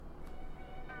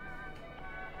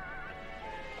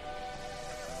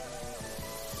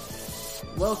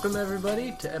Welcome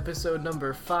everybody to episode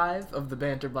number 5 of the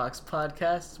Banter Box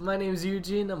podcast. My name is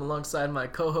Eugene. I'm alongside my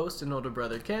co-host and older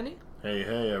brother Kenny. Hey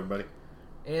everybody.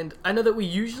 And I know that we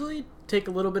usually take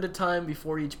a little bit of time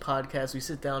before each podcast. We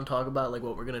sit down and talk about like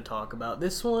what we're going to talk about.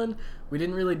 This one, we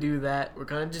didn't really do that. We're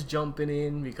kind of just jumping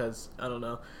in because, I don't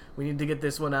know, we need to get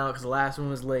this one out because the last one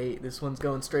was late. This one's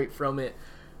going straight from it.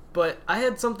 But I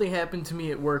had something happen to me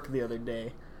at work the other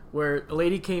day where a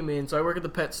lady came in. So I work at the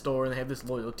pet store and they have this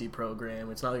loyalty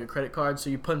program. It's not like a credit card, so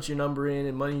you punch your number in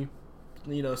and money,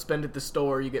 spend at the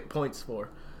store, you get points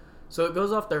for. So it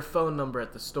goes off their phone number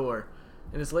at the store.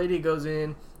 And this lady goes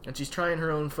in, and she's trying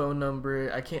her own phone number.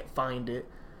 I can't find it.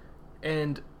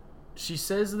 And she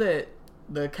says that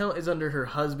the account is under her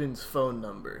husband's phone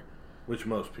number. Which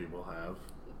most people have.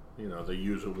 They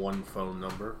use a one phone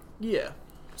number. Yeah.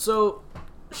 So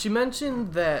she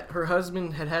mentioned that her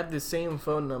husband had the same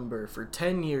phone number for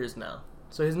 10 years now.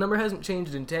 So his number hasn't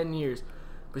changed in 10 years.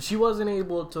 But she wasn't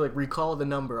able to, recall the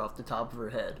number off the top of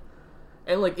her head.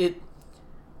 And,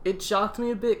 it shocked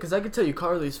me a bit, because I could tell you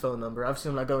Carly's phone number. Obviously,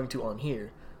 I'm not going to on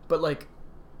here. But,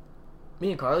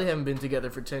 me and Carly haven't been together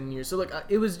for 10 years. So,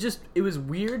 it was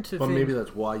weird to think... But maybe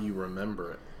that's why you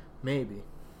remember it. Maybe.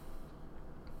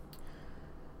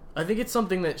 I think it's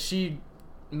something that she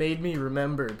made me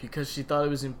remember because she thought it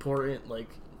was important.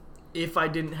 If I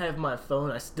didn't have my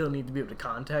phone, I still need to be able to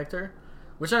contact her.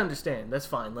 Which I understand. That's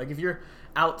fine. If you're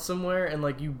out somewhere and,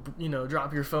 you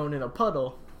drop your phone in a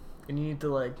puddle and you need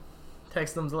to,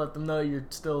 text them to let them know you're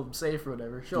still safe or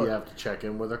whatever. Sure. Do you have to check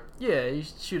in with her? Yeah, you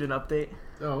shoot an update.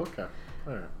 Oh, okay.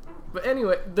 All right. But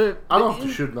anyway, I don't have to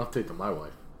shoot an update to my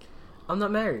wife. I'm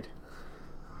not married.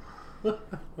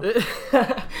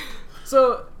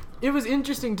 So, it was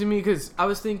interesting to me because I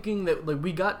was thinking that,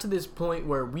 we got to this point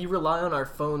where we rely on our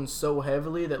phones so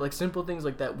heavily that, simple things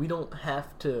like that we don't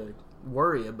have to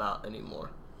worry about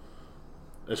anymore.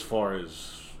 As far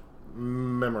as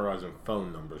memorizing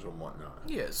phone numbers and whatnot.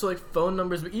 Yeah, so phone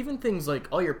numbers, but even things like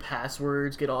all your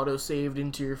passwords get auto-saved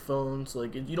into your phone. So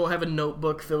you don't have a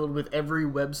notebook filled with every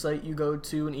website you go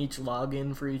to and each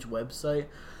login for each website.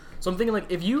 So I'm thinking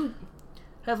if you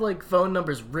have phone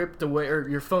numbers ripped away or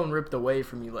your phone ripped away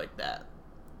from you like that,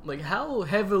 how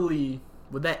heavily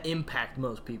would that impact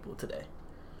most people today?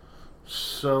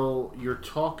 So you're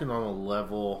talking on a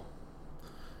level,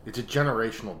 it's a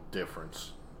generational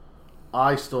difference.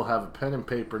 I still have a pen and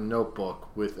paper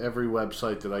notebook with every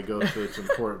website that I go to. It's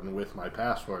important with my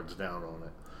passwords down on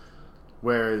it.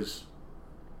 Whereas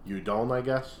you don't, I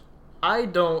guess? I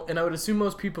don't, and I would assume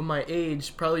most people my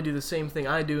age probably do the same thing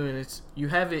I do, and it's you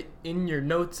have it in your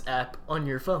notes app on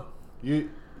your phone.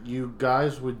 You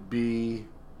guys would be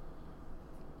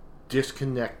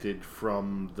disconnected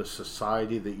from the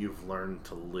society that you've learned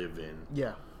to live in.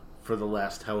 Yeah. For the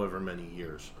last however many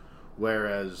years.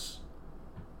 Whereas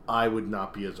I would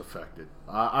not be as affected.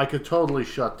 I could totally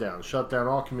shut down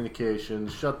all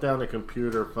communications, shut down the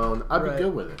computer, phone. I'd be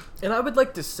good with it. And I would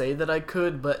like to say that I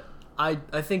could, but I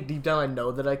think deep down I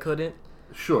know that I couldn't.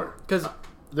 Sure. Because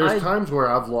there's times where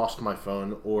I've lost my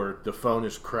phone or the phone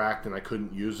is cracked and I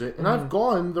couldn't use it. And I've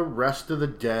gone the rest of the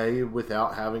day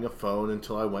without having a phone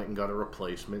until I went and got a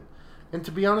replacement. And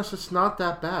to be honest, it's not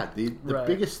that bad. The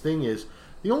biggest thing is,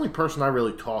 the only person I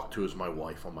really talk to is my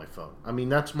wife on my phone. I mean,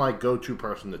 that's my go-to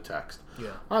person to text.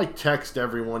 Yeah. I text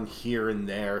everyone here and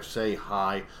there, say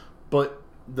hi, but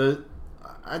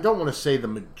I don't want to say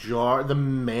the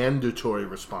mandatory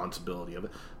responsibility of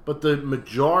it, but the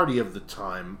majority of the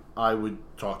time I would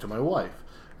talk to my wife.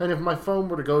 And if my phone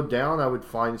were to go down, I would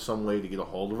find some way to get a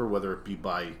hold of her, whether it be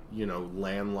by,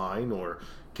 landline or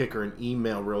kick her an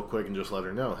email real quick and just let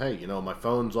her know, hey, my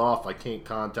phone's off, I can't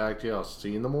contact you, I'll see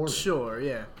you in the morning. Sure,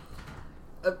 yeah.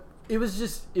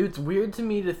 It's weird to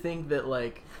me to think that,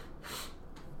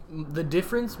 the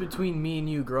difference between me and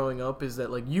you growing up is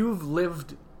that, you've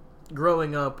lived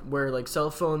growing up where,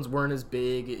 cell phones weren't as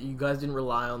big, you guys didn't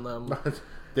rely on them.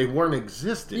 They weren't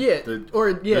existent. Yeah,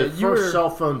 the first cell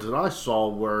phones that I saw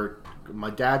were, my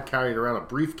dad carried around a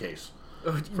briefcase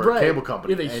for a cable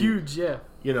company. Yeah, they're huge, yeah.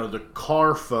 The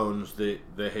car phones that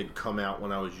had come out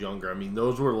when I was younger, I mean,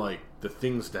 those were the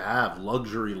things to have,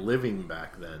 luxury living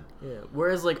back then. Yeah,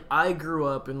 whereas I grew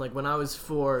up and when I was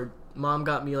 4, Mom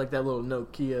got me that little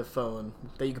Nokia phone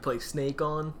that you could play Snake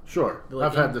on. Sure,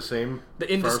 I've had the same.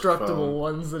 The indestructible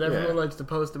ones that everyone likes to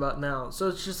post about now. So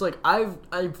it's just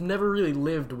I've never really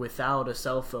lived without a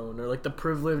cell phone or the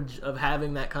privilege of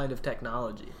having that kind of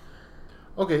technology.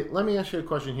 Okay, let me ask you a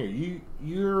question here.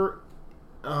 You're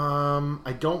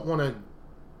I don't want to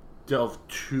delve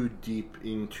too deep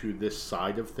into this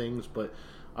side of things, but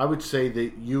I would say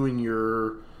that you and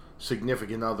your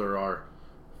significant other are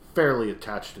fairly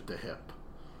attached at the hip.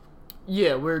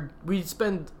 Yeah, we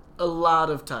spend a lot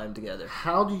of time together.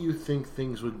 How do you think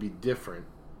things would be different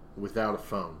without a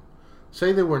phone?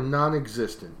 Say they were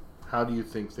non-existent. How do you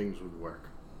think things would work?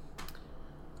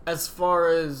 As far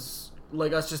as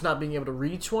like us just not being able to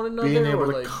reach one another, Being able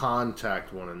to like...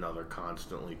 contact one another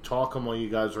constantly, talking while you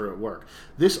guys are at work.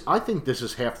 I think this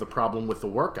is half the problem with the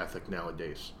work ethic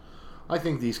nowadays. I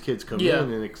think these kids come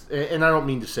in and I don't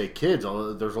mean to say kids.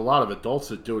 There's a lot of adults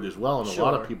that do it as well, and a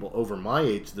lot of people over my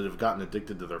age that have gotten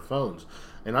addicted to their phones.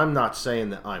 And I'm not saying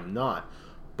that I'm not,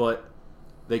 but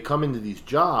they come into these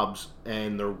jobs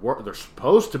and they're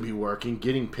supposed to be working,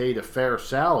 getting paid a fair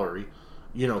salary,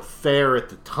 fair at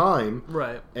the time,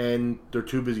 right? And they're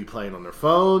too busy playing on their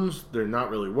phones. They're not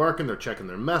really working. They're checking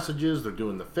their messages. They're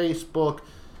doing the Facebook.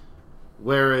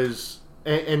 Whereas,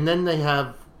 and then they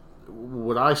have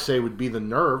what I say would be the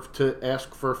nerve to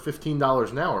ask for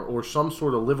 $15 an hour or some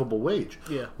sort of livable wage.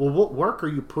 Yeah. Well, what work are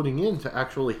you putting in to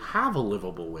actually have a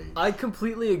livable wage? I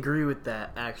completely agree with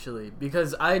that, actually,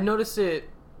 because I notice it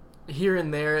here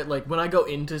and there, like when I go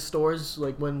into stores,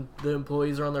 like when the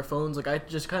employees are on their phones, like I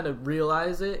just kind of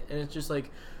realize it, and it's just like,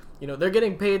 they're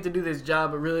getting paid to do this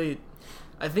job, but really,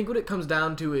 I think what it comes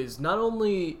down to is not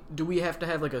only do we have to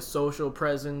have like a social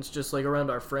presence just like around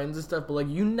our friends and stuff, but like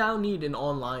you now need an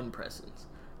online presence.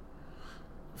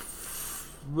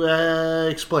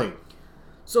 Explain.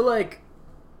 So like,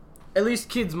 at least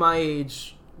kids my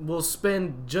age will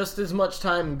spend just as much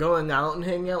time going out and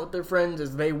hanging out with their friends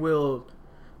as they will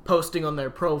posting on their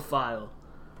profile.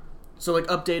 So like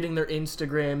updating their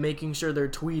Instagram, making sure they're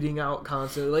tweeting out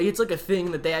constantly. Like it's like a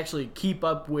thing that they actually keep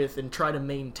up with and try to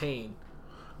maintain.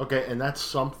 Okay, and that's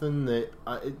something that,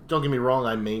 don't get me wrong,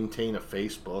 I maintain a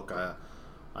Facebook.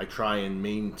 I try and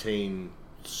maintain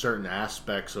certain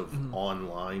aspects of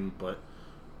online, but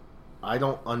I'm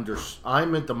at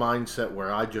the mindset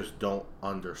where I just don't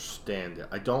understand it.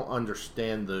 I don't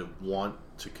understand the want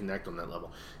to connect on that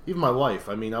level. Even my wife,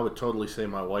 I would totally say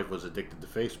my wife was addicted to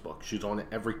Facebook. She's on it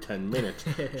every 10 minutes.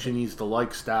 She needs to like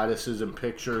statuses and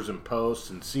pictures and posts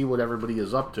and see what everybody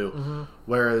is up to.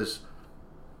 Whereas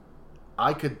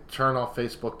I could turn off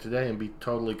Facebook today and be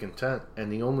totally content,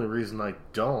 and the only reason I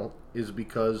don't is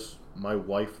because my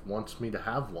wife wants me to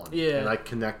have one. Yeah. And I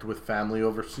connect with family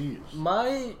overseas.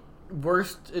 My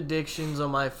worst addictions on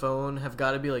my phone have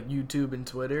got to be like YouTube and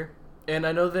Twitter. And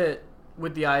I know that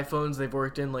with the iPhones they've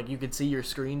worked in, like you could see your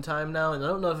screen time now, and I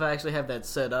don't know if I actually have that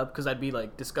set up because I'd be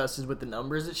like disgusted with the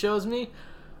numbers it shows me.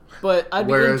 But I'd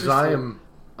be Whereas interested.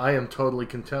 I am totally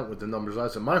content with the numbers I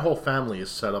said. My whole family is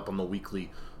set up on the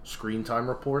weekly screen time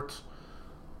reports.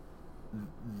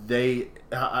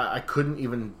 I couldn't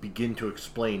even begin to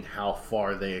explain how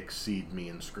far they exceed me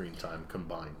in screen time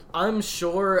combined. I'm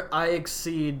sure I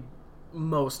exceed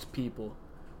most people.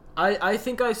 I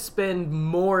think I spend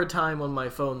more time on my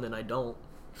phone than I don't,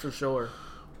 for sure.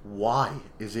 Why?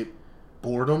 Is it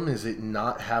boredom? Is it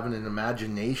not having an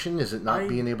imagination? Is it not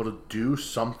being able to do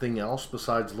something else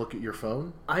besides look at your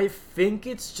phone? I think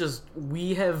it's just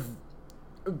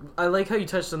I like how you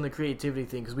touched on the creativity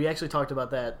thing, because we actually talked about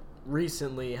that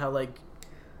recently, how like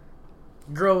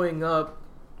growing up,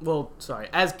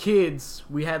 as kids,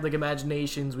 we had like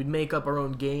imaginations, we'd make up our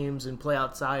own games and play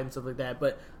outside and stuff like that,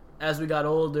 but as we got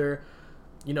older,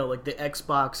 like the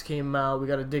Xbox came out, we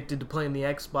got addicted to playing the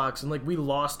Xbox, and like we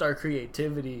lost our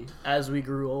creativity as we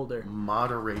grew older.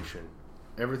 Moderation.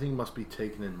 Everything must be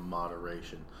taken in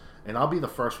moderation. And I'll be the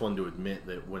first one to admit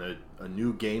that when a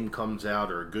new game comes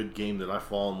out or a good game that I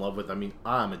fall in love with,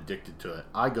 I'm addicted to it.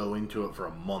 I go into it for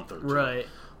a month or two. Right.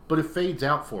 But it fades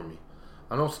out for me.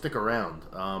 I don't stick around.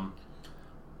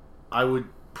 I would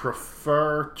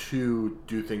prefer to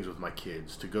do things with my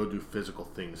kids, to go do physical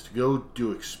things, to go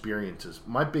do experiences.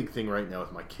 My big thing right now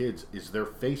with my kids is their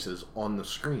faces on the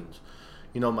screens.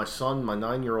 My son, my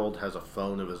 9-year-old, has a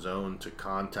phone of his own to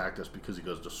contact us because he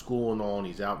goes to school and all, and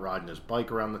he's out riding his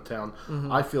bike around the town.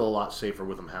 I feel a lot safer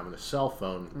with him having a cell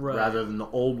phone rather than the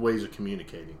old ways of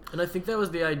communicating. And I think that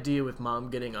was the idea with Mom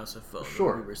getting us a phone.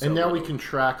 Sure. And now we can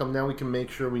track him. Now we can make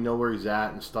sure we know where he's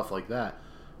at and stuff like that.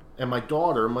 And my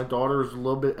daughter is a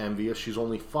little bit envious. She's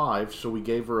only 5, so we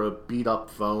gave her a beat-up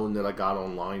phone that I got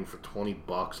online for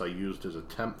 $20. I used as a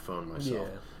temp phone myself.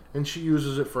 Yeah. And she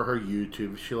uses it for her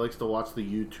YouTube. She likes to watch the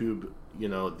YouTube,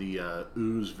 the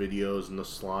ooze videos and the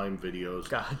slime videos.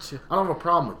 Gotcha. I don't have a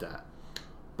problem with that.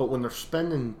 But when they're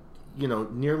spending,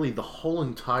 nearly the whole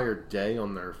entire day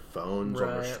on their phones, on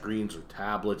their screens or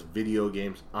tablets, video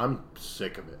games, I'm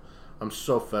sick of it. I'm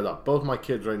so fed up. Both my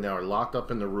kids right now are locked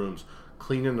up in their rooms,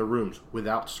 cleaning the rooms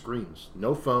without screens.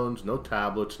 No phones, no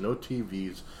tablets, no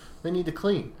TVs. They need to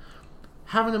clean.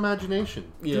 Have an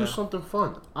imagination. Yeah. Do something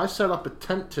fun. I set up a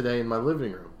tent today in my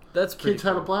living room. That's pretty Kids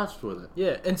had a blast with it.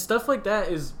 Yeah, and stuff like that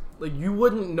is, like, you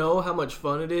wouldn't know how much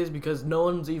fun it is because no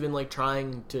one's even, like,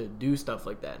 trying to do stuff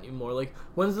like that anymore. Like,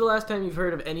 when's the last time you've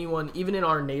heard of anyone, even in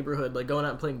our neighborhood, like, going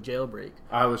out and playing Jailbreak?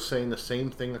 I was saying the same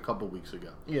thing a couple weeks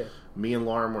ago. Yeah. Me and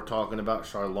Lauren were talking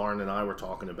about, Lauren and I were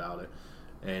talking about it,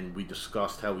 and we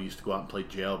discussed how we used to go out and play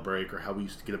Jailbreak, or how we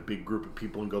used to get a big group of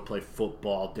people and go play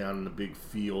football down in the big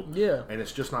field. Yeah. And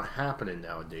it's just not happening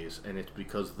nowadays, and it's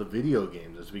because of the video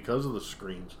games. It's because of the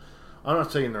screens. I'm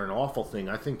not saying they're an awful thing.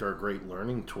 I think they're a great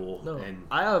learning tool. No, and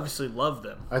I obviously love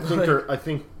them. I think I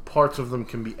think parts of them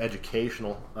can be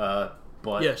educational,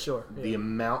 but yeah, sure. Yeah. The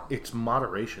amount, it's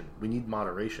moderation. We need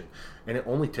moderation, and it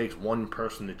only takes one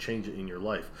person to change it in your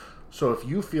life. So if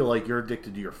you feel like you're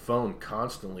addicted to your phone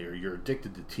constantly, or you're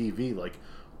addicted to TV, like,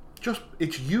 just,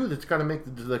 it's you that's got to make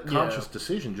the conscious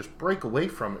decision. Just break away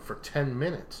from it for 10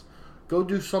 minutes. Go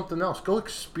do something else. Go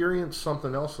experience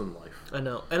something else in life. I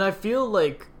know, and I feel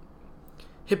like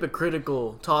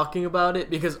hypocritical talking about it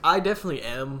because I definitely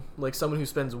am, like, someone who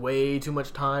spends way too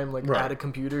much time, like, at a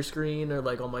computer screen or,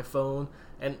 like, on my phone,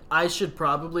 and I should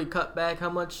probably cut back how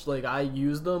much, like, I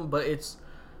use them, but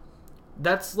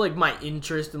that's, like, my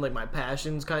interest and, like, my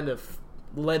passions kind of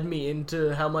led me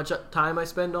into how much time I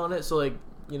spend on it. So, like,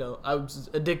 you know, I was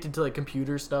addicted to, like,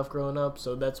 computer stuff growing up,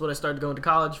 so that's what I started going to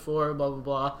college for, blah, blah,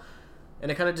 blah,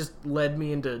 and it kind of just led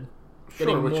me into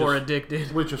getting more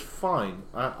addicted. Which is fine.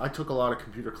 I took a lot of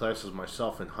computer classes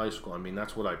myself in high school. I mean,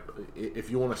 that's what if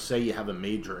you want to say you have a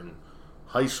major in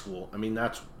high school, I mean,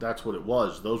 that's what it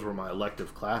was. Those were my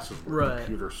elective classes,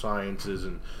 computer sciences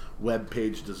and web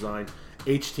page design.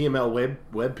 HTML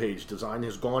web page design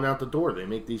has gone out the door. They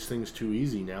make these things too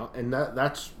easy now, and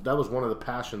that was one of the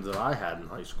passions that I had in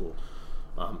high school.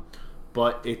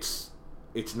 But it's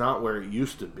not where it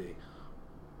used to be.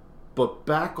 But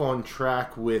back on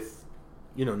track with,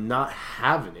 you know, not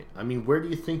having it. I mean, where do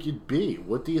you think you'd be?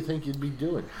 What do you think you'd be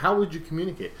doing? How would you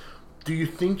communicate? Do you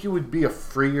think you would be a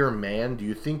freer man? Do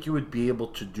you think you would be able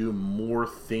to do more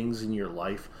things in your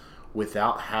life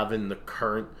without having the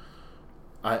current,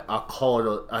 I'll call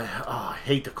it I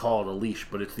hate to call it a leash,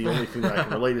 but it's the only thing that I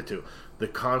can relate it to. The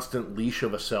constant leash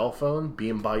of a cell phone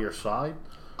being by your side.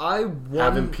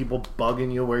 Having people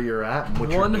bugging you where you're at and what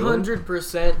you're doing.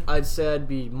 100%, I'd say I'd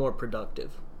be more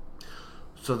productive.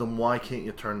 So then why can't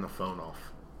you turn the phone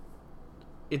off?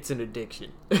 It's an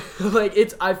addiction. Like,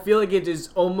 I feel like it is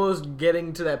almost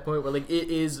getting to that point where, like,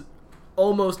 it is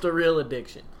almost a real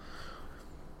addiction.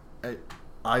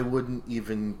 I wouldn't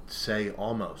even say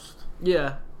almost.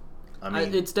 Yeah. I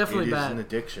mean, it's definitely bad. It is an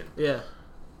addiction. Yeah.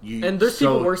 And there's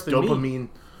people worse than me.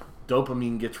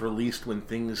 Dopamine gets released when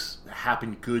things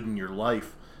happen good in your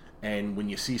life. And when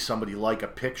you see somebody like a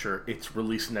picture, it's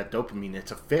releasing that dopamine.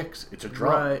 It's a fix. It's a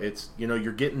drug. Right. It's, you know,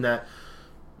 you're getting that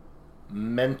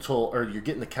you're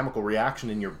getting the chemical reaction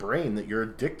in your brain that you're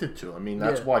addicted to. I mean,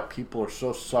 that's why people are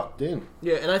so sucked in.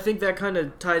 Yeah, and I think that kind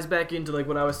of ties back into, like,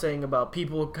 what I was saying about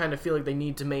people kind of feel like they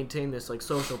need to maintain this, like,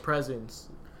 social presence.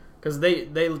 Because they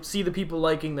see the people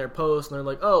liking their posts, and they're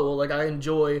like, oh, well, like, I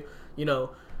enjoy, you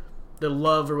know, the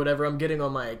love or whatever I'm getting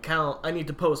on my account. I need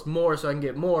to post more so I can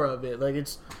get more of it. Like,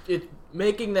 it's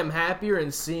making them happier,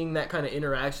 and seeing that kind of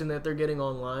interaction that they're getting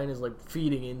online is, like,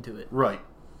 feeding into it. Right.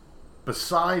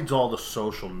 Besides all the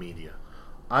social media,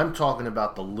 I'm talking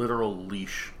about the literal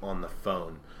leash on the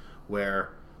phone,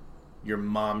 where your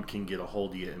mom can get a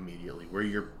hold of you immediately, where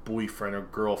your boyfriend or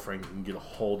girlfriend can get a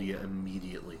hold of you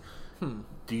immediately.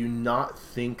 Do you not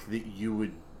think that you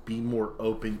would be more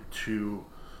open to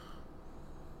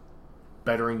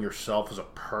bettering yourself as a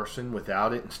person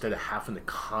without it, instead of having to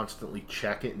constantly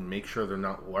check it and make sure they're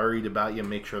not worried about you,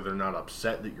 make sure they're not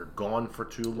upset that you're gone for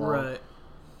too long? Right.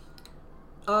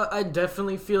 I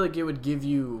definitely feel like it would give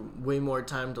you way more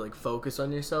time to, like, focus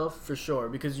on yourself, for sure,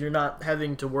 because you're not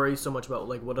having to worry so much about,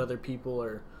 like, what other people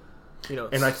are, you know,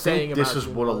 and I saying think this about is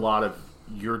you. what a lot of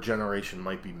your generation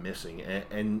might be missing,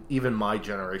 and even my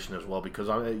generation as well, because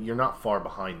you're not far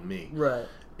behind me. Right.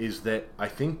 Is that I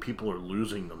think people are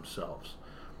losing themselves.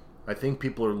 I think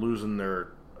people are losing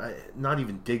their, not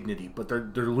even dignity, but they're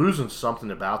losing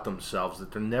something about themselves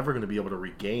that they're never going to be able to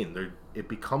regain. It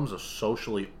becomes a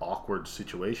socially awkward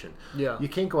situation. Yeah. You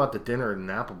can't go out to dinner at an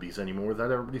Applebee's anymore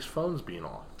without everybody's phones being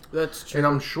off. That's true. And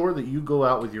I'm sure that you go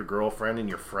out with your girlfriend and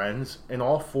your friends, and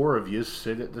all four of you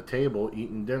sit at the table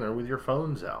eating dinner with your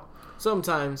phones out.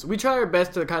 Sometimes. We try our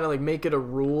best to kind of, like, make it a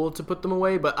rule to put them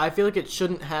away, but I feel like it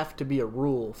shouldn't have to be a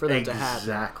rule for them to happen.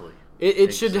 Exactly.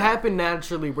 It should happen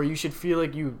naturally, where you should feel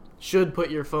like you should put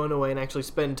your phone away and actually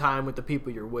spend time with the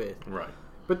people you're with. Right.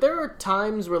 But there are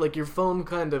times where, like, your phone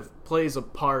kind of plays a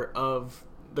part of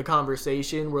the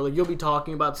conversation where like you'll be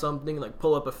talking about something, like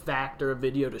pull up a fact or a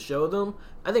video to show them.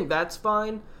 I think that's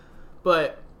fine,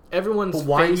 but everyone's. But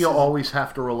why do you always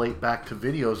have to relate back to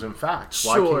videos and facts?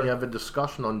 Sure. Why can't you have a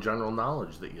discussion on general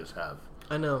knowledge that you have?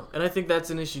 I know, and I think that's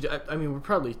an issue. I mean, we're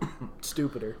probably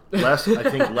stupider. I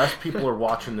think less people are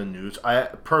watching the news. I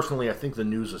think the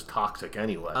news is toxic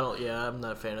anyway. I'm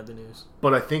not a fan of the news.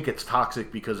 But I think it's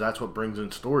toxic because that's what brings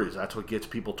in stories. That's what gets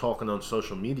people talking on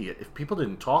social media. If people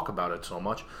didn't talk about it so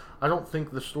much, I don't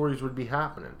think the stories would be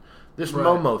happening. This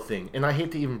Momo thing, and I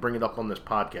hate to even bring it up on this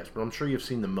podcast, but I'm sure you've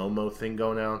seen the Momo thing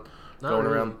going around.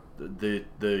 The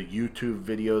YouTube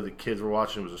video the kids were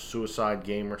watching was a suicide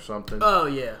game or something. Oh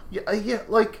yeah. Yeah.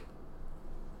 Like,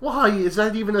 why is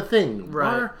that even a thing?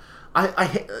 Right.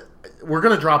 We're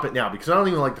gonna drop it now because I don't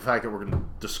even like the fact that we're gonna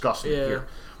discuss it here.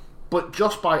 But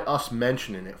just by us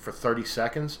mentioning it for 30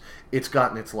 seconds, it's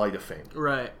gotten its light of fame.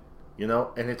 Right. You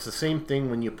know, and it's the same thing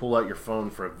when you pull out your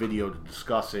phone for a video to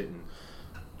discuss it and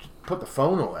put the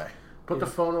phone away. Put the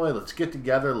phone away. Let's get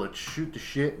together. Let's shoot the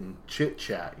shit and chit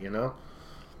chat. You know,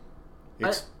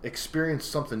 experience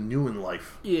something new in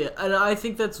life. Yeah, and I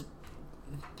think that's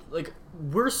like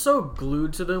we're so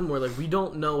glued to them where like we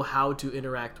don't know how to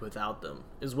interact without them.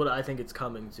 Is what I think it's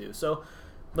coming to. So,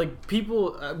 like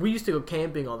people, we used to go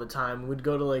camping all the time. We'd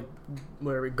go to like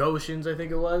Goshen's, I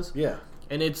think it was. Yeah.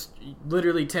 And it's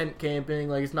literally tent camping.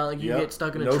 Like it's not like you get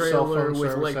stuck in a trailer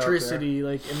with electricity.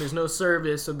 Like and there's no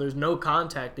service and there's no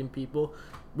contacting people.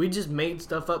 We just made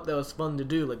stuff up that was fun to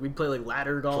do. Like we'd play like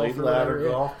ladder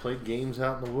golf. Played games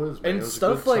out in the woods, man. And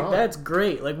stuff like that's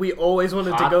great. Like we always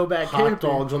wanted to go back camping. Hot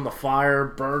dogs on the fire,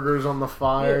 burgers on the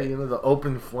fire. Yeah. You know, the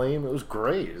open flame. It was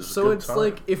great. It was so it's time.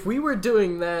 Like if we were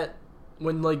doing that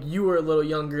when like you were a little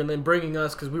younger and then bringing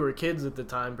us because we were kids at the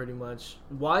time, pretty much.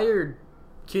 Why are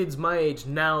kids my age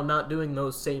now not doing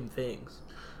those same things?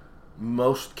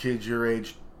 Most kids your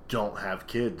age don't have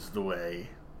kids the way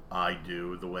I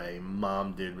do, the way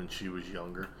Mom did when she was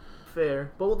younger.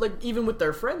 Fair. But like even with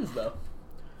their friends though,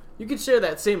 you could share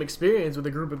that same experience with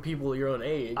a group of people your own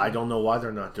age. I don't know why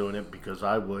they're not doing it because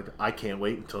I would. I can't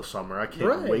wait until summer. I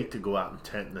can't wait to go out and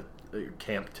tent in the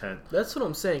camp tent. That's what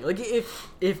I'm saying. Like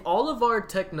if all of our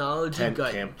technology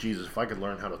camp, Jesus, if I could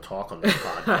learn how to talk on this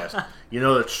podcast. You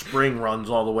know that spring runs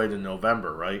all the way to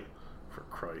November, right? For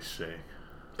Christ's sake.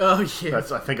 Oh yeah.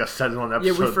 I think I said it on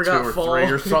episode we forgot 2 or fall. 3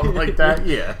 or something like that.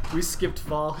 Yeah. We skipped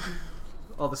fall.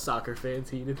 All the soccer fans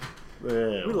heated.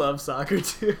 Yeah. We love soccer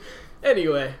too.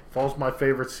 Anyway. Fall's my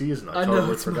favorite season. I totally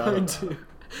know, it's forgot mine too.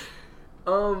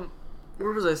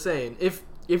 What was I saying?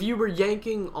 If you were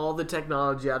yanking all the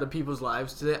technology out of people's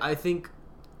lives today, I think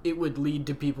it would lead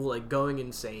to people like going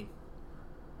insane.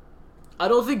 I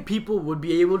don't think people would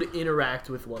be able to interact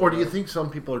with one another. Or do you think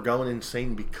some people are going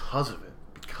insane because of it?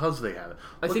 Because they have it?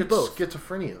 I think both.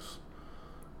 Schizophrenias.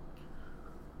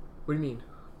 What do you mean?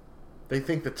 They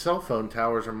think that cell phone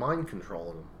towers are mind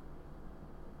controlling them.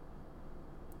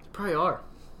 Probably are.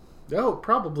 No,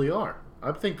 probably are.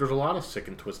 I think there's a lot of sick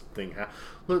and twisted thing.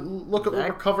 Look at what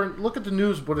we're covering. Look at the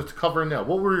news. What it's covering now.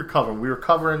 What were we covering? We were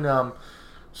covering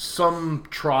some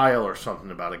trial or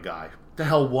something about a guy. What the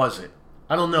hell was it?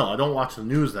 I don't know. I don't watch the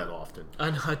news that often.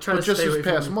 I know. I try to stay away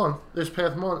from this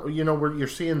past month, you know, where you're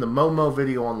seeing the Momo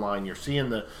video online. You're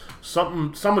seeing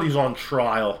somebody's on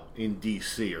trial in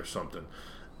D.C. or something,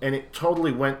 and it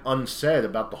totally went unsaid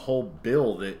about the whole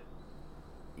bill that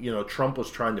Trump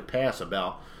was trying to pass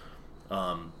about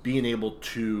being able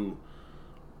to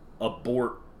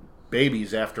abort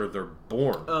babies after they're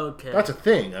born. Okay, that's a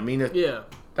thing. I mean,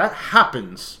 that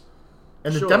happens.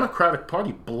 And the Democratic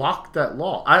Party blocked that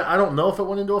law. I don't know if it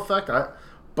went into effect,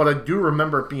 but I do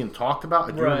remember it being talked about.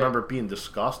 I do remember it being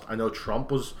discussed. I know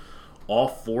Trump was all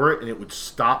for it, and it would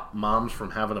stop moms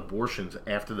from having abortions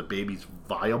after the baby's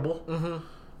viable. Mm-hmm.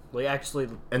 Well, actually,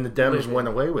 and the Dems went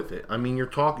away with it. I mean,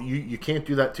 you can't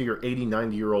do that to your 80,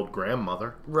 90-year-old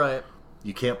grandmother. Right.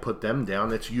 You can't put them down.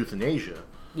 That's euthanasia.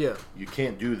 Yeah. You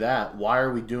can't do that. Why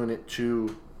are we doing it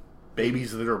to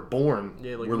babies that are born?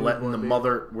 Yeah, like we're letting the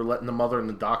mother and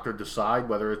the doctor decide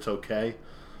whether it's okay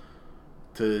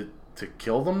to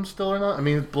kill them still or not. I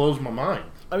mean, it blows my mind.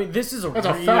 I mean, that's a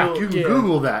fact. You can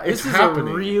Google that. It's happening.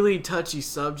 This is a really touchy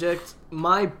subject.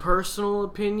 My personal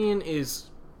opinion is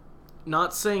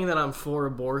not saying that I'm for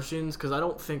abortions, because I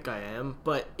don't think I am,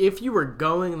 but if you were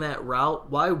going that route,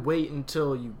 why wait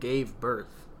until you gave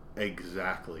birth?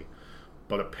 Exactly.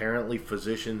 But apparently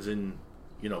physicians and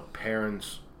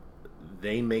parents,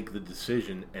 they make the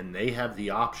decision, and they have the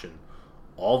option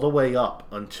all the way up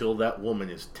until that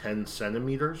woman is 10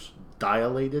 centimeters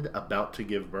dilated, about to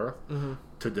give birth,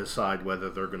 to decide whether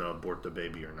they're going to abort the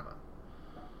baby or not.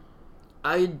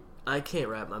 I can't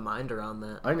wrap my mind around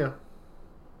that. I know.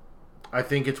 I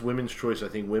think it's women's choice. I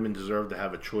think women deserve to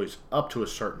have a choice up to a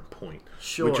certain point.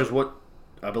 Sure. Which is what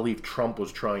I believe Trump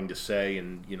was trying to say,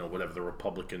 and, whatever the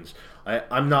Republicans...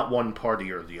 I'm not one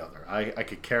party or the other. I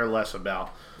could care less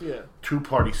about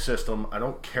two-party system. I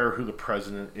don't care who the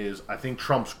president is. I think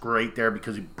Trump's great there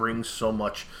because he brings so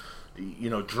much,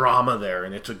 drama there,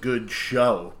 and it's a good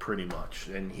show, pretty much.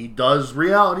 And he does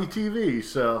reality TV,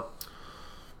 so...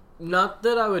 Not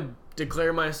that I would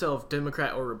declare myself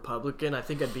Democrat or Republican. I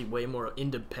think I'd be way more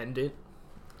independent.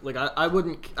 Like, I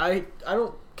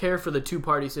don't care for the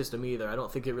two-party system either. I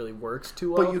don't think it really works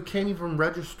too well. But you can't even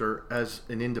register as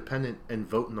an independent and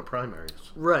vote in the primaries.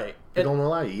 Right. They don't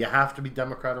allow you. You have to be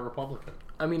Democrat or Republican.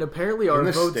 I mean, apparently our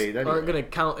votes aren't going to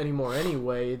count anymore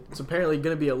anyway. It's apparently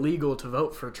going to be illegal to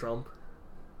vote for Trump.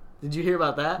 Did you hear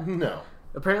about that? No.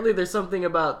 Apparently there's something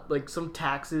about, like, some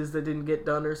taxes that didn't get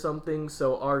done or something,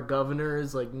 so our governor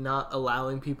is, like, not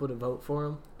allowing people to vote for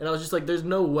him. And I was just like, there's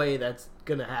no way that's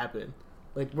going to happen.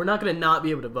 Like, we're not going to not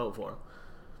be able to vote for him.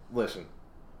 Listen,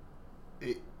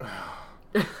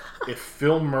 if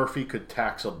Phil Murphy could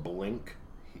tax a blink,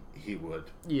 he would.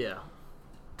 Yeah.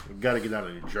 We've got to get out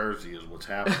of New Jersey is what's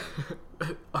happening.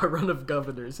 Our run of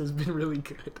governors has been really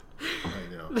good. I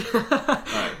know. All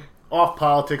right. Off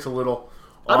politics a little.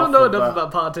 I don't know enough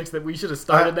about politics that we should have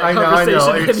started that conversation. I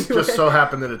know. Anyway. It's just so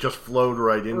happened that it just flowed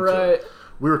right into it. Right.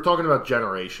 We were talking about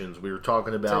generations. We were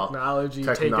talking about technology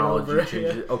taking over.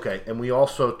 Changes. Yeah. Okay, and we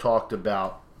also talked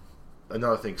about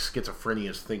another thing.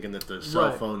 Schizophrenia is thinking that the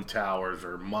cell phone towers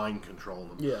are mind controlling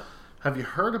them. Yeah. Have you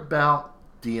heard about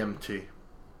DMT?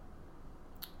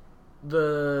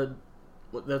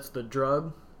 That's the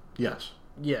drug? Yes.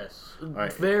 Yes.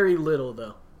 Right. Very little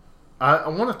though. I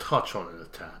want to touch on it a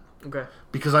tad. Okay.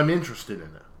 Because I'm interested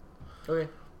in it. Okay.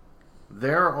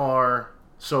 There's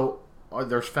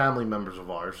family members of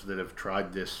ours that have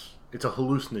tried this. It's a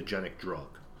hallucinogenic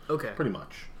drug. Okay. Pretty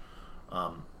much.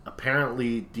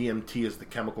 Apparently, DMT is the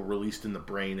chemical released in the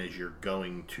brain as you're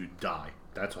going to die.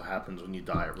 That's what happens when you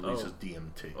die. It releases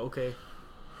DMT. Okay.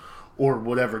 Or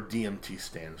whatever DMT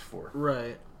stands for.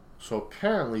 Right. So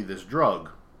apparently this drug,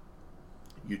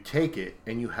 you take it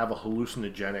and you have a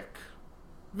hallucinogenic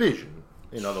vision.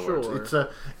 In other words,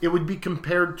 it would be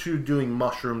compared to doing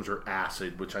mushrooms or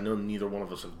acid, which I know neither one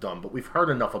of us have done, but we've heard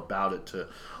enough about it to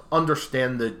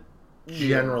understand the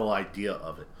general idea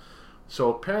of it.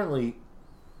 So apparently,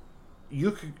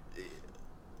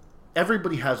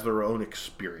 everybody has their own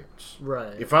experience.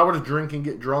 Right. If I were to drink and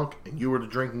get drunk, and you were to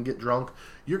drink and get drunk,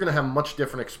 you're going to have a much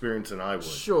different experience than I would.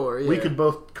 Sure, yeah. We could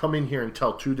both come in here and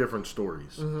tell two different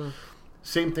stories. Mm-hmm.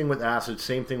 Same thing with acid,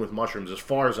 same thing with mushrooms, as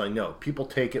far as I know. People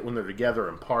take it when they're together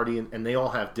and partying, and they all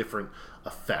have different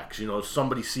effects.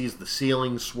 Somebody sees the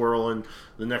ceiling swirling,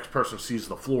 the next person sees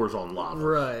the floors on lava.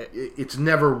 Right. It's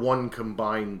never one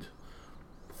combined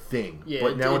thing. Yeah,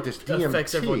 but now with this DMT,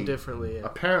 affects everyone differently. Yeah.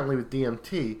 Apparently with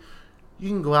DMT, you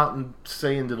can go out and,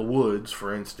 say, into the woods,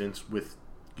 for instance, with,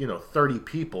 30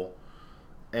 people,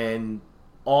 and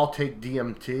all take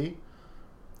DMT,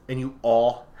 and you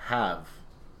all have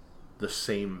the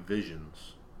same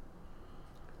visions.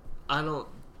 I don't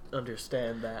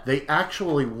understand that. They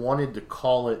actually wanted to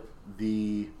call it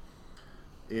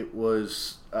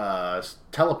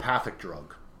telepathic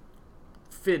drug.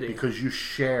 Fitting. Because you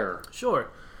share.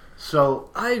 Sure. So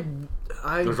I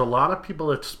there's a lot of people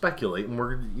that speculate, and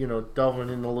we're delving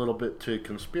in a little bit to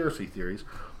conspiracy theories.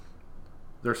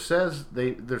 There's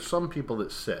some people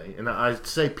that say, and I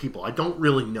say people, I don't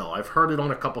really know. I've heard it on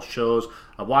a couple shows.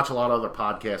 I watch a lot of other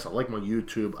podcasts. I like my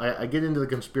YouTube. I get into the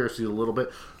conspiracy a little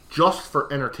bit just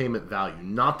for entertainment value.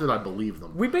 Not that I believe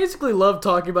them. We basically love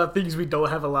talking about things we don't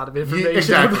have a lot of information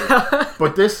exactly. about.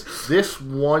 But this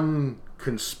one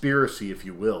conspiracy, if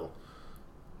you will,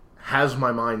 has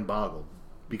my mind boggled.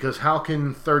 Because how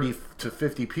can 30 to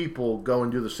 50 people go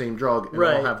and do the same drug and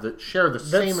all have share the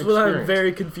same experience? That's what I'm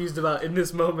very confused about in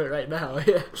this moment right now.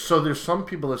 Yeah. So there's some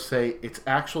people that say it's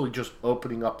actually just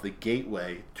opening up the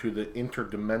gateway to the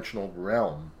interdimensional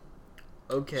realm.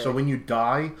 Okay. So when you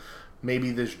die,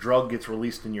 maybe this drug gets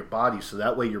released in your body, so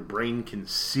that way your brain can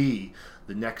see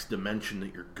the next dimension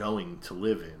that you're going to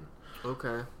live in.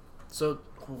 Okay. So,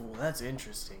 that's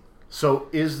interesting. So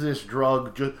is this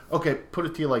drug just... Okay, put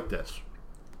it to you like this.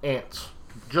 Ants.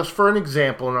 Just for an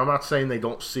example, and I'm not saying they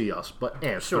don't see us, but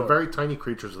ants. Sure. They're very tiny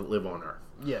creatures that live on Earth.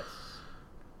 Yes.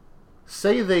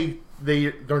 Say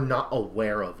they're not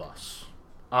aware of us.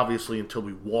 Obviously, until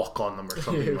we walk on them or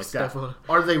something like that.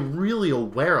 Are they really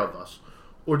aware of us?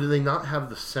 Or do they not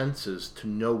have the senses to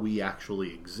know we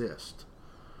actually exist?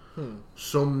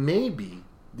 So maybe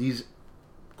these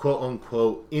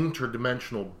quote-unquote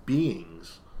interdimensional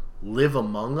beings live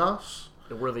among us.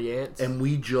 And we're the ants. And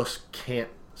we just can't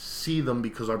see them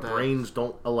because our brains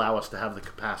don't allow us to have the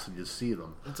capacity to see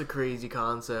them. That's a crazy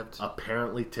concept.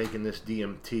 Apparently taking this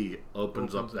DMT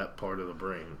opens up that part of the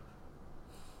brain.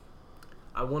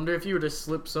 I wonder if you were to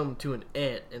slip some to an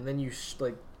ant and then you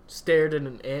stared at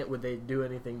an ant, would they do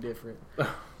anything different?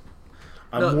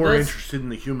 I'm more interested in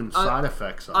the human side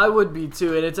effects of it. I would be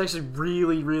too, and it's actually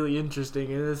really, really interesting,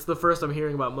 and it's the first I'm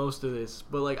hearing about most of this.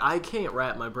 But I can't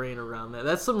wrap my brain around that.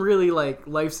 That's some really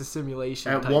life's a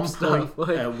simulation type stuff.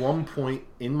 At one point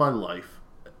in my life,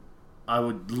 I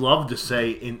would love to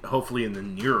say, hopefully in the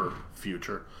near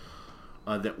future,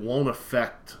 that won't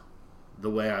affect the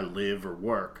way I live or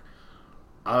work.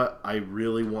 I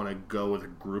really want to go with a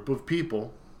group of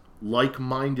people,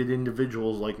 like-minded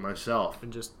individuals like myself,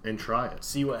 and try it.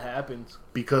 See what happens.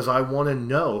 Because I want to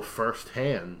know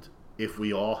firsthand if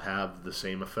we all have the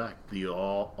same effect.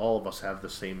 All of us have the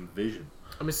same vision.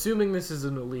 I'm assuming this is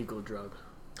an illegal drug.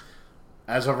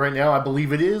 As of right now, I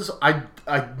believe it is. I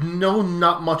know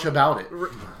not much about it.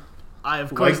 I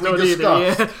of course don't either.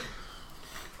 Yeah.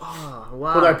 Oh,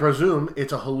 wow. But I presume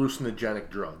it's a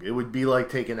hallucinogenic drug. It would be like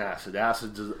taking acid.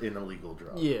 Acid's an illegal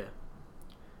drug. Yeah.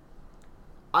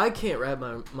 I can't wrap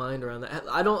my mind around that.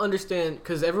 I don't understand,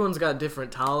 because everyone's got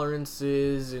different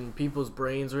tolerances and people's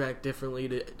brains react differently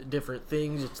to different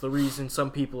things. It's the reason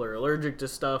some people are allergic to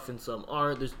stuff and some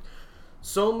aren't. There's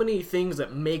so many things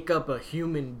that make up a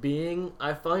human being.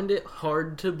 I find it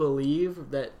hard to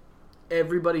believe that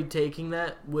everybody taking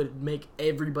that would make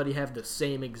everybody have the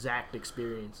same exact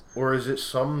experience. Or is it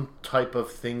some type of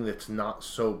thing that's not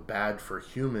so bad for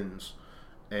humans,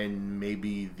 and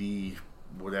maybe the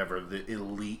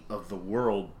elite of the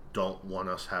world don't want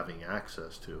us having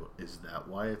access to? Is that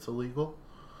why it's illegal?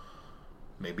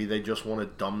 Maybe they just want to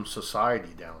dumb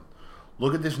society down.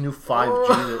 Look at this new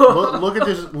 5G.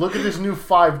 Look at this new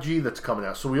 5G that's coming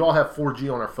out. So we all have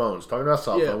 4G on our phones. Talking about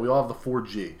cell phone, we all have the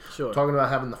 4G. Sure. Talking about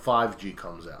having the 5G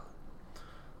comes out.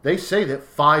 They say that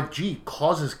 5G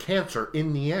causes cancer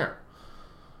in the air.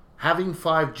 Having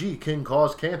 5G can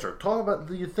cause cancer.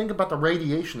 You think about the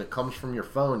radiation that comes from your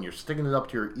phone. You're sticking it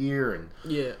up to your ear, and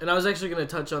and I was actually going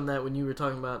to touch on that when you were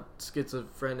talking about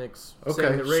schizophrenics. Okay,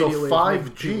 saying that radio so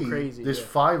 5G, crazy,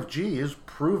 5G is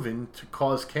proven to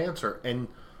cause cancer, and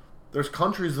there's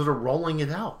countries that are rolling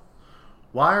it out.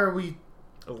 Why are we?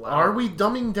 Are we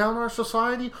dumbing down our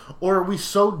society, or are we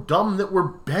so dumb that we're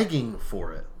begging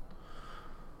for it?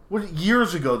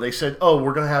 Years ago, they said, "Oh,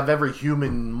 we're going to have every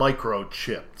human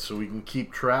microchipped so we can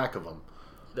keep track of them."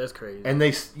 That's crazy. And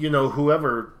they,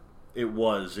 whoever it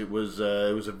was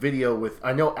a video with.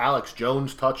 I know Alex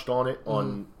Jones touched on it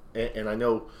and I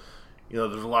know,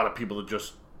 there's a lot of people that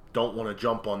just don't want to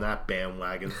jump on that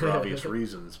bandwagon for obvious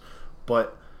reasons,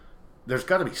 but there's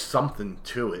got to be something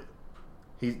to it.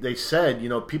 They said,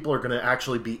 people are going to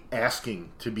actually be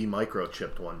asking to be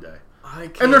microchipped one day,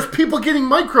 and there's people getting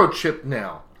microchipped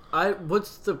now. What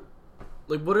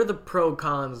are the pro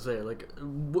cons there?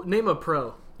 Name a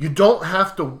pro. You don't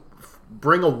have to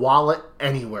bring a wallet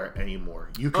anywhere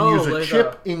anymore. You can use a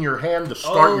chip in your hand to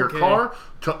start your car,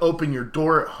 to open your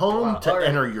door at home, to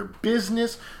enter your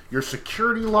business, your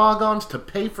security logons, to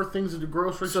pay for things at the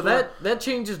grocery store. So that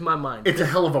changes my mind. It's a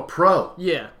hell of a pro.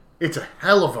 Yeah. It's a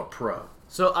hell of a pro.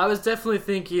 So I was definitely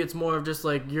thinking it's more of just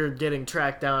you're getting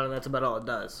tracked down and that's about all it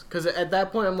does. Because at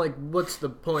that point I'm like, what's the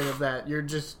point of that? You're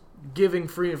just giving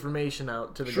free information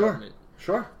out to the government.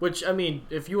 Sure. Which, I mean,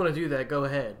 if you want to do that, go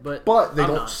ahead. But they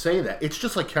don't say that. It's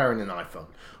just like carrying an iPhone.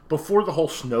 Before the whole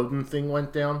Snowden thing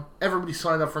went down, everybody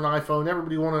signed up for an iPhone.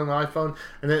 Everybody wanted an iPhone.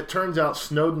 And then it turns out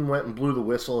Snowden went and blew the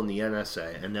whistle in the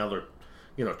NSA. And now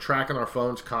they're, tracking our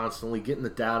phones constantly, getting the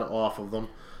data off of them.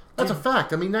 That's a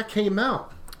fact. I mean, that came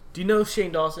out. Do you know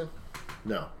Shane Dawson?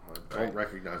 No. I don't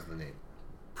recognize the name.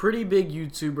 Pretty big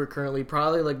YouTuber currently,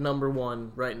 probably number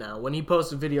one right now. When he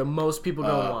posts a video, most people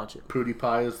go and watch it.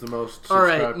 PewDiePie is the most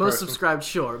subscribed Alright, most subscribed,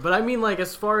 sure. But I mean,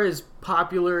 as far as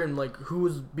popular and,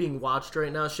 who's being watched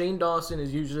right now, Shane Dawson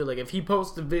is usually, if he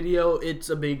posts a video, it's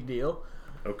a big deal.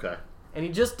 Okay. And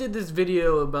he just did this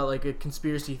video about, a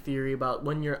conspiracy theory about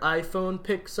when your iPhone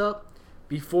picks up,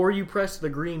 before you press the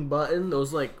green button,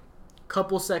 those,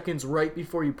 couple seconds right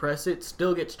before you press it,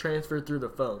 still gets transferred through the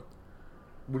phone.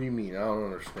 What do you mean? I don't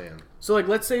understand. So,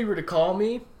 let's say you were to call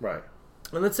me. Right.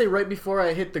 And let's say right before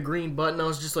I hit the green button, I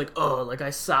was just I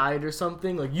sighed or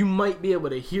something. You might be able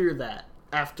to hear that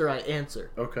after I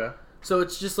answer. Okay. So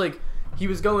it's just he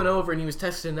was going over and he was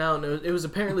testing it out, and it was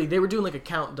apparently, they were doing a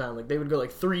countdown. They would go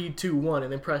 3, 2, 1,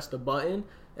 and then press the button.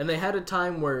 And they had a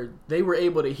time where they were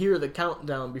able to hear the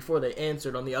countdown before they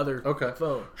answered on the other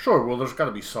phone. Sure. Well, there's got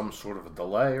to be some sort of a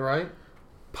delay, right?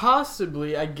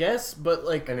 Possibly, I guess, but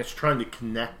like... And it's trying to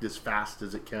connect as fast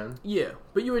as it can. Yeah,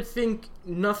 but you would think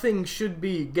nothing should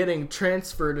be getting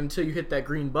transferred until you hit that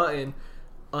green button,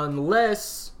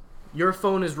 unless your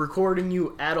phone is recording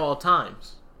you at all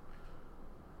times.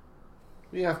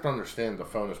 You have to understand the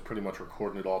phone is pretty much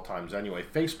recording at all times anyway.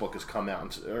 Facebook has come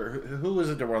out, who is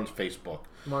it that runs Facebook?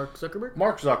 Mark Zuckerberg?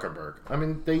 Mark Zuckerberg. I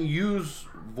mean, they use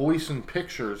voice and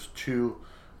pictures to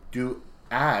do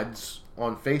ads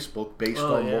on Facebook based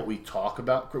on what we talk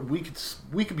about. We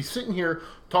could be sitting here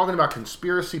talking about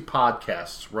conspiracy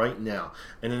podcasts right now,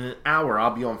 and in an hour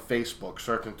I'll be on Facebook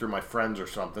searching through my friends or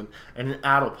something, and an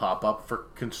ad will pop up for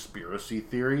conspiracy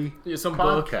theory some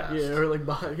podcast. Book, or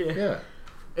like yeah.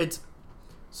 It's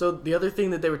so the other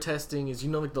thing that they were testing is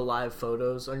like the live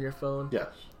photos on your phone. Yes.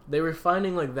 They were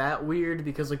finding like that weird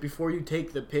because like before you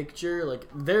take the picture, like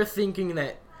they're thinking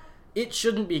that it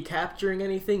shouldn't be capturing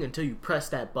anything until you press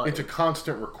that button. It's a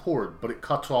constant record, but it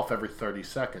cuts off every 30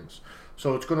 seconds.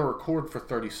 So it's going to record for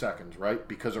 30 seconds, right?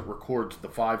 Because it records the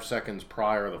 5 seconds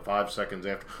prior, the 5 seconds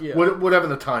after. Yeah. Whatever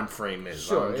the time frame is.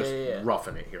 Sure, I'm just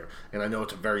roughing it here. And I know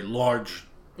it's a very large,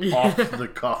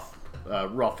 off-the-cuff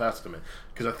rough estimate.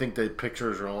 Because I think the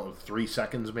pictures are only 3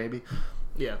 seconds, maybe.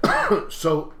 Yeah.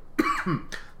 So...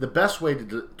 the best way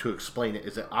to explain it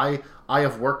is that I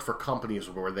have worked for companies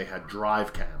where they had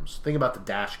drive cams. Think about the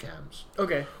dash cams.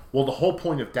 Okay. Well, the whole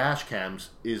point of dash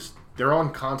cams is they're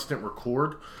on constant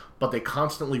record, but they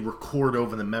constantly record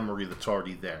over the memory that's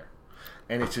already there.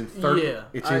 And it's in 30... Yeah,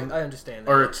 I understand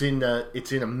that. Or it's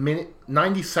in a minute...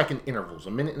 90-second intervals.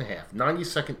 A minute and a half.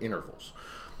 90-second intervals.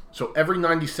 So every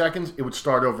 90 seconds, it would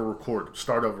start over, record.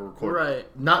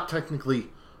 Right. Not technically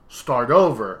start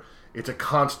over... It's a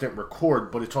constant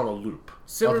record, but it's on a loop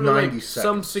of 90 seconds.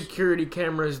 Some security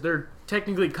cameras, they're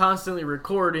technically constantly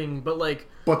recording,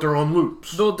 but they're on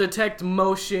loops. They'll detect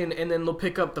motion, and then they'll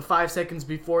pick up the 5 seconds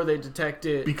before they detect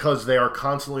it. Because they are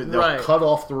constantly... They'll cut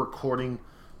off the recording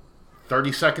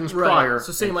 30 seconds prior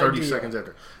so same and 30 idea. seconds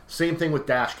after. Same thing with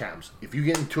dash cams. If you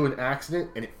get into an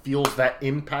accident and it feels that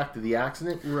impact of the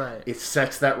accident, it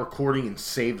sets that recording and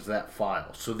saves that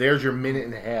file. So there's your minute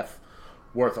and a half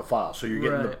worth of files. So you're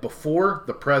getting the before,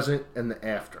 the present, and the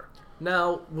after.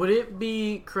 Now, would it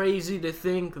be crazy to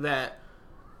think that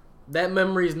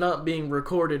memory is not being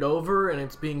recorded over and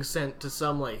it's being sent to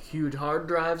some huge hard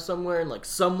drive somewhere and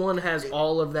someone has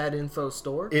all of that info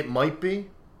stored? It might be,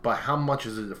 but how much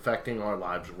is it affecting our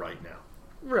lives right now?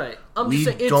 Right. We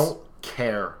don't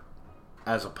care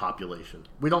as a population.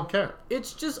 We don't care.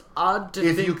 It's just odd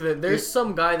to think that there's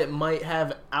some guy that might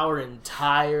have our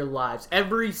entire lives.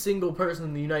 Every single person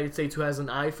in the United States who has an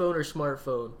iPhone or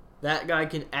smartphone, that guy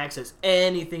can access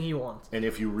anything he wants. And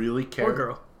if you really cared, or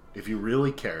girl, if you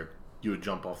really cared, you would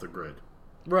jump off the grid.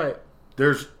 Right.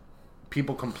 There's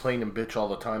people complain and bitch all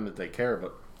the time that they care,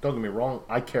 but don't get me wrong,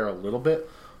 I care a little bit.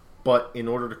 But in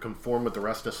order to conform with the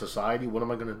rest of society, what am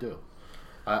I going to do?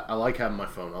 I like having my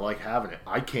phone. I like having it.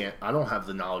 I don't have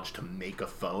the knowledge to make a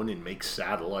phone and make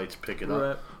satellites pick it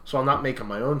up. So I'm not making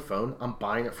my own phone. I'm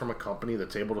buying it from a company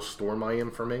that's able to store my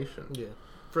information. Yeah.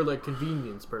 For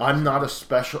convenience purposes. I'm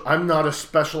not a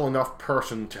special enough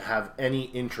person to have any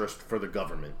interest for the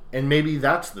government. And maybe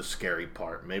that's the scary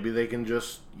part. Maybe they can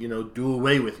just, do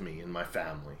away with me and my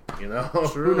family. Who knows? Yeah,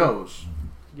 Who knows?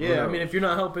 I mean, if you're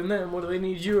not helping them, what do they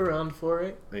need you around for,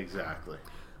 right? Exactly.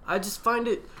 I just find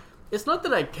it... It's not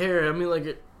that I care. I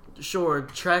mean, sure,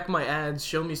 track my ads,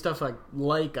 show me stuff I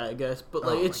I guess. But,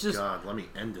 it's just... Oh, my God, let me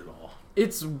end it all.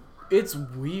 It's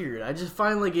weird. I just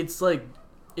find, it's,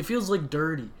 it feels,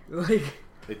 dirty.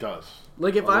 It does.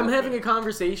 If I'm having a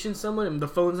conversation with someone and the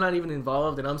phone's not even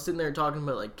involved and I'm sitting there talking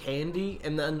about, candy,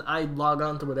 and then I log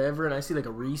on to whatever and I see, a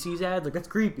Reese's ad, that's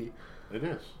creepy. It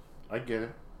is. I get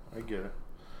it.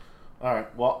 All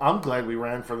right. Well, I'm glad we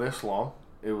ran for this long.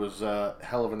 It was a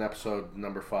hell of an episode,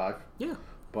 number 5. Yeah.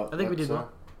 But I think we did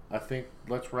well. I think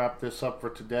let's wrap this up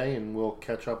for today, and we'll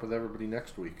catch up with everybody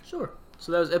next week. Sure.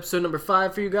 So that was episode number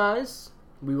 5 for you guys.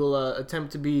 We will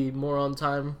attempt to be more on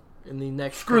time in the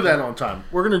next... Screw that on time.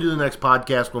 We're going to do the next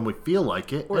podcast when we feel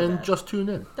like it, and just tune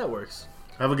in. That works.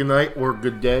 Have a good night, or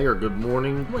good day, or good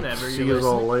morning. Whenever See you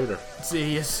all later.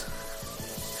 See you.